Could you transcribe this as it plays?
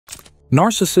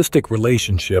Narcissistic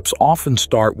relationships often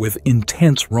start with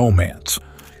intense romance,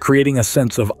 creating a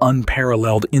sense of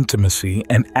unparalleled intimacy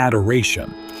and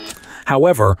adoration.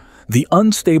 However, the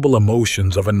unstable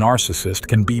emotions of a narcissist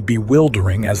can be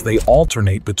bewildering as they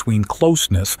alternate between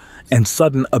closeness and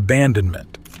sudden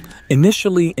abandonment.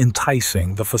 Initially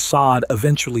enticing, the facade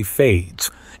eventually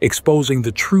fades, exposing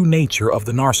the true nature of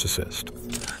the narcissist.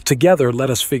 Together, let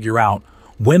us figure out,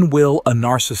 when will a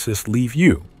narcissist leave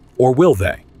you, or will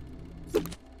they?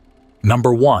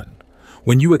 Number 1.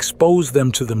 When you expose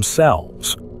them to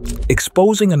themselves.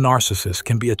 Exposing a narcissist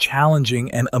can be a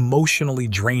challenging and emotionally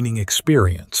draining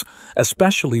experience,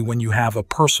 especially when you have a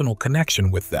personal connection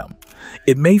with them.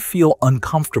 It may feel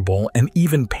uncomfortable and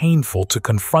even painful to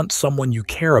confront someone you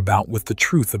care about with the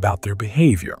truth about their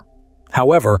behavior.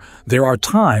 However, there are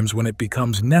times when it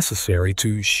becomes necessary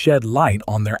to shed light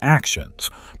on their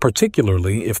actions,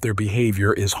 particularly if their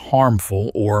behavior is harmful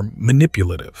or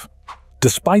manipulative.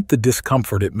 Despite the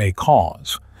discomfort it may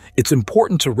cause, it's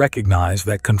important to recognize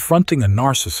that confronting a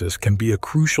narcissist can be a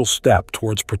crucial step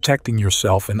towards protecting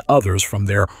yourself and others from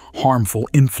their harmful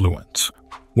influence.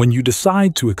 When you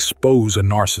decide to expose a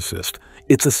narcissist,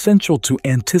 it's essential to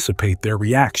anticipate their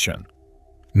reaction.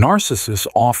 Narcissists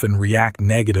often react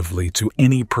negatively to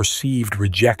any perceived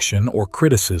rejection or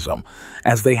criticism,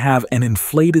 as they have an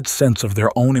inflated sense of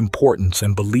their own importance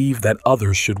and believe that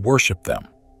others should worship them.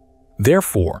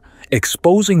 Therefore,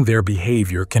 exposing their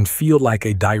behavior can feel like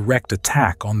a direct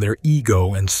attack on their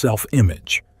ego and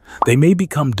self-image. They may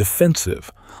become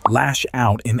defensive, lash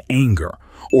out in anger,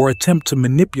 or attempt to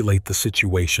manipulate the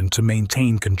situation to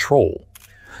maintain control.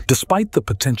 Despite the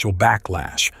potential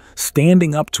backlash,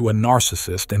 standing up to a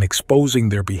narcissist and exposing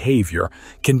their behavior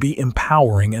can be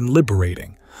empowering and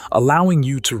liberating, allowing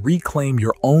you to reclaim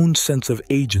your own sense of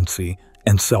agency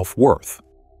and self-worth.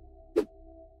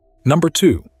 Number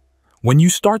 2. When you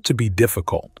start to be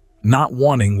difficult, not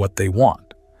wanting what they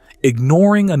want.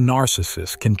 Ignoring a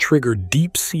narcissist can trigger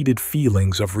deep-seated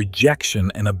feelings of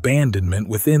rejection and abandonment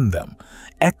within them,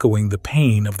 echoing the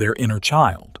pain of their inner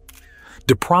child.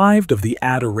 Deprived of the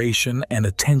adoration and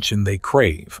attention they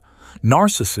crave,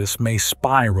 narcissists may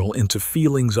spiral into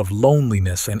feelings of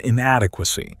loneliness and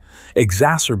inadequacy,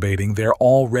 exacerbating their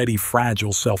already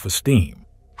fragile self-esteem.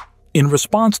 In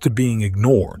response to being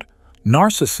ignored,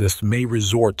 narcissists may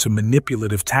resort to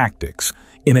manipulative tactics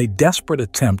in a desperate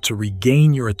attempt to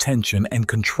regain your attention and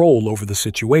control over the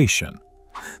situation.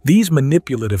 These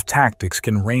manipulative tactics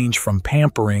can range from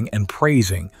pampering and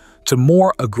praising to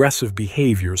more aggressive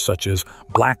behaviors such as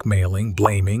blackmailing,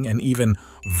 blaming, and even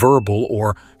verbal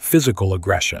or physical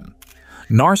aggression.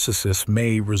 Narcissists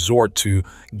may resort to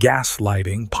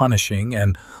gaslighting, punishing,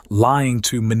 and lying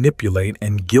to manipulate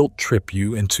and guilt-trip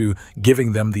you into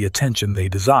giving them the attention they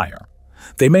desire.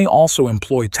 They may also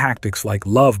employ tactics like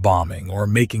love bombing or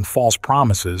making false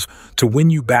promises to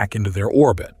win you back into their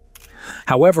orbit.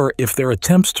 However, if their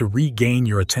attempts to regain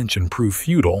your attention prove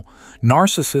futile,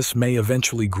 narcissists may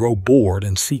eventually grow bored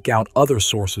and seek out other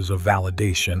sources of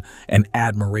validation and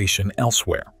admiration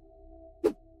elsewhere.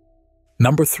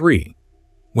 Number 3.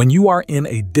 When you are in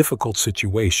a difficult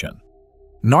situation.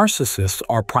 Narcissists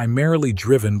are primarily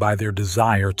driven by their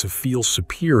desire to feel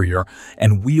superior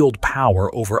and wield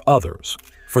power over others.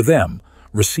 For them,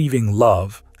 receiving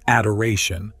love,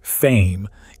 adoration, fame,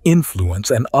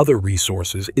 influence, and other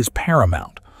resources is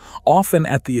paramount, often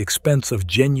at the expense of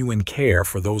genuine care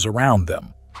for those around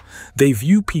them. They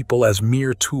view people as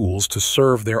mere tools to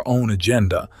serve their own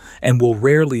agenda and will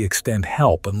rarely extend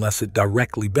help unless it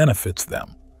directly benefits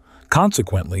them.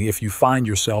 Consequently, if you find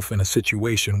yourself in a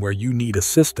situation where you need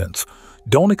assistance,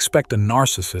 don't expect a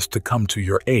narcissist to come to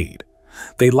your aid.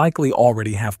 They likely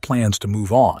already have plans to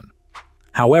move on.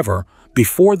 However,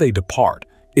 before they depart,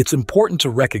 it's important to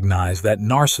recognize that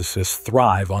narcissists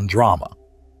thrive on drama.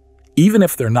 Even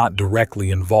if they're not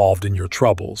directly involved in your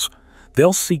troubles,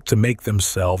 they'll seek to make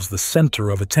themselves the center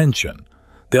of attention.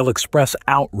 They'll express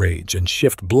outrage and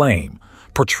shift blame,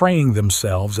 portraying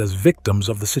themselves as victims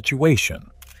of the situation.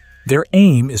 Their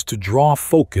aim is to draw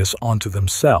focus onto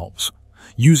themselves,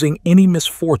 using any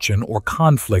misfortune or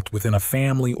conflict within a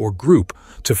family or group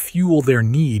to fuel their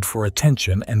need for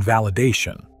attention and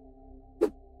validation.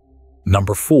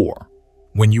 Number 4.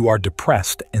 When you are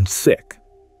depressed and sick.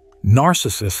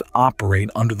 Narcissists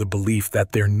operate under the belief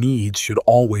that their needs should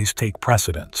always take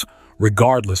precedence,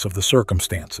 regardless of the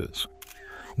circumstances.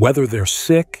 Whether they're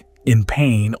sick, in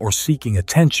pain, or seeking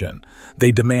attention,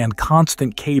 they demand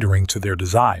constant catering to their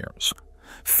desires.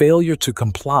 Failure to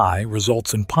comply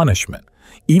results in punishment,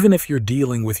 even if you're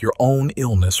dealing with your own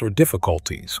illness or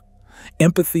difficulties.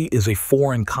 Empathy is a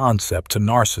foreign concept to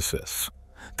narcissists.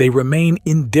 They remain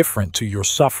indifferent to your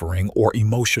suffering or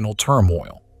emotional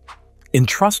turmoil.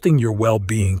 Entrusting your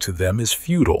well-being to them is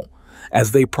futile,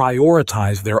 as they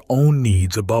prioritize their own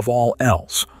needs above all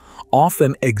else,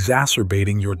 often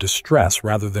exacerbating your distress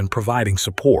rather than providing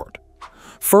support.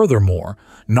 Furthermore,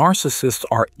 narcissists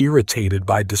are irritated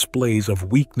by displays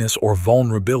of weakness or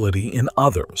vulnerability in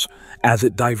others, as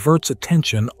it diverts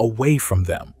attention away from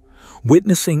them.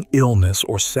 Witnessing illness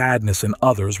or sadness in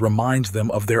others reminds them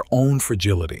of their own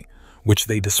fragility, which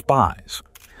they despise.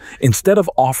 Instead of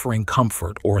offering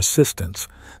comfort or assistance,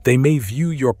 they may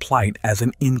view your plight as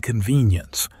an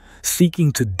inconvenience,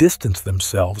 seeking to distance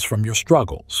themselves from your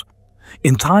struggles.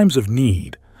 In times of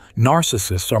need,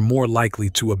 narcissists are more likely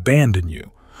to abandon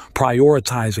you,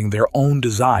 prioritizing their own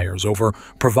desires over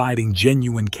providing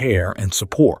genuine care and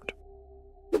support.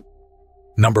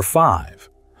 Number 5.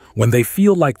 When they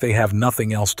feel like they have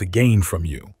nothing else to gain from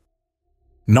you.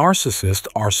 Narcissists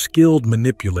are skilled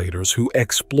manipulators who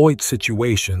exploit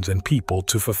situations and people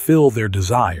to fulfill their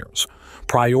desires,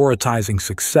 prioritizing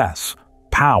success,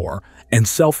 power, and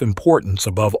self-importance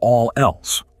above all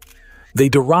else. They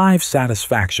derive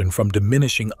satisfaction from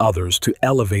diminishing others to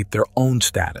elevate their own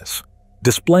status,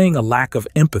 displaying a lack of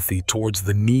empathy towards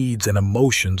the needs and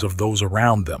emotions of those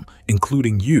around them,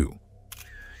 including you.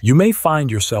 You may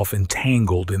find yourself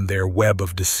entangled in their web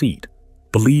of deceit,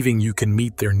 believing you can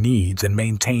meet their needs and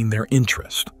maintain their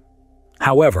interest.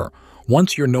 However,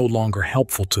 once you're no longer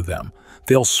helpful to them,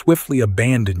 they'll swiftly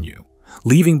abandon you,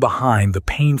 leaving behind the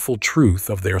painful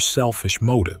truth of their selfish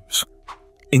motives.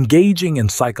 Engaging in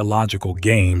psychological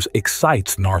games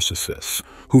excites narcissists,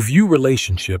 who view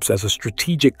relationships as a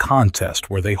strategic contest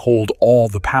where they hold all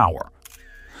the power.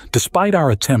 Despite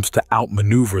our attempts to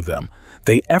outmaneuver them,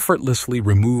 they effortlessly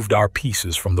removed our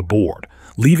pieces from the board,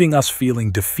 leaving us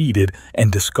feeling defeated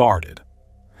and discarded.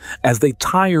 As they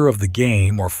tire of the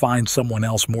game or find someone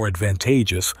else more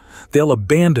advantageous, they'll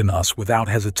abandon us without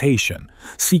hesitation,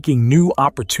 seeking new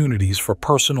opportunities for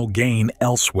personal gain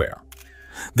elsewhere.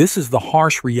 This is the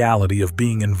harsh reality of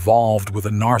being involved with a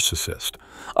narcissist,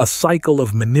 a cycle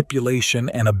of manipulation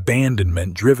and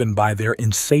abandonment driven by their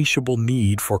insatiable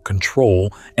need for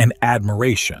control and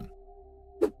admiration.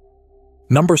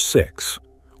 Number 6.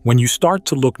 When you start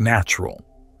to look natural.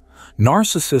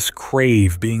 Narcissists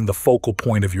crave being the focal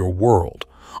point of your world,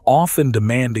 often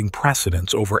demanding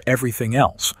precedence over everything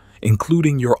else,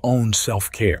 including your own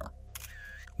self-care.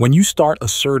 When you start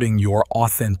asserting your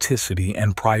authenticity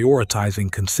and prioritizing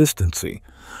consistency,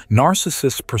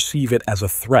 narcissists perceive it as a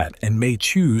threat and may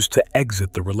choose to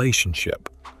exit the relationship.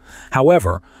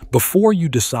 However, before you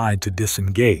decide to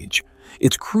disengage,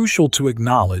 it's crucial to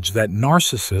acknowledge that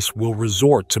narcissists will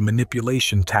resort to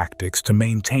manipulation tactics to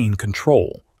maintain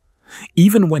control.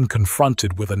 Even when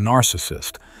confronted with a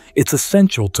narcissist, it's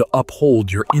essential to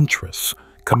uphold your interests,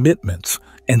 commitments,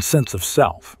 and sense of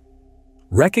self.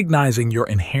 Recognizing your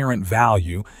inherent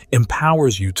value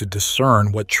empowers you to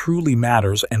discern what truly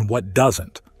matters and what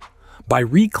doesn't. By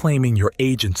reclaiming your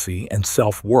agency and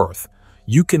self-worth,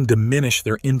 you can diminish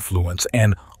their influence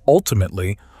and,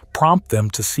 ultimately, prompt them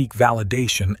to seek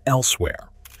validation elsewhere.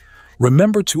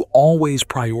 Remember to always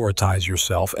prioritize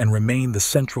yourself and remain the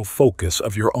central focus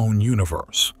of your own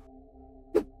universe.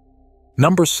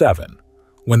 Number 7.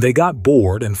 When they got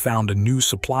bored and found a new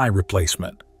supply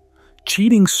replacement.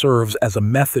 Cheating serves as a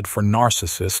method for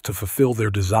narcissists to fulfill their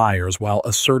desires while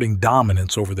asserting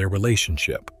dominance over their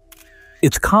relationship.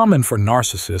 It's common for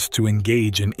narcissists to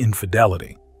engage in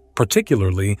infidelity,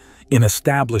 particularly in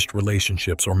established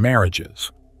relationships or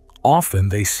marriages. Often,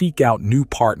 they seek out new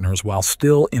partners while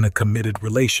still in a committed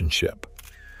relationship.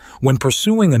 When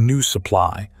pursuing a new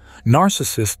supply,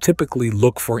 narcissists typically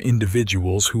look for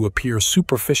individuals who appear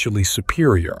superficially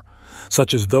superior,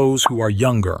 such as those who are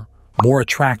younger, more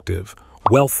attractive,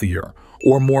 wealthier,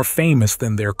 or more famous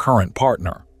than their current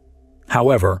partner.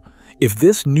 However, if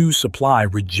this new supply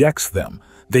rejects them,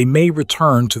 they may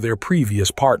return to their previous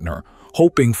partner,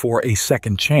 hoping for a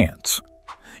second chance.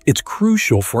 It's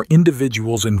crucial for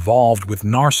individuals involved with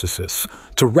narcissists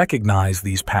to recognize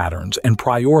these patterns and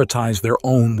prioritize their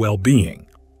own well-being.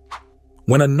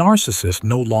 When a narcissist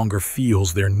no longer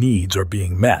feels their needs are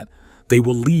being met, they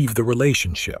will leave the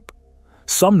relationship.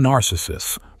 Some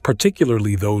narcissists,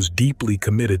 particularly those deeply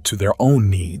committed to their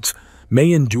own needs,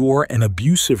 may endure an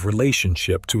abusive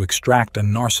relationship to extract a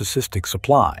narcissistic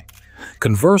supply.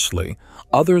 Conversely,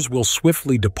 others will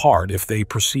swiftly depart if they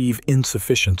perceive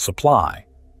insufficient supply.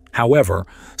 However,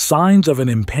 signs of an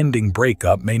impending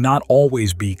breakup may not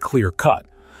always be clear-cut,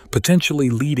 potentially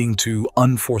leading to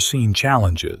unforeseen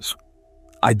challenges.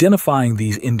 Identifying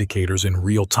these indicators in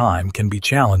real time can be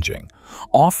challenging,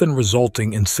 often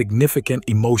resulting in significant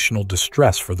emotional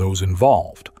distress for those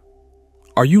involved.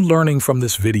 Are you learning from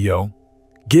this video?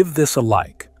 Give this a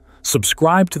like,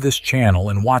 subscribe to this channel,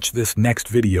 and watch this next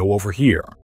video over here.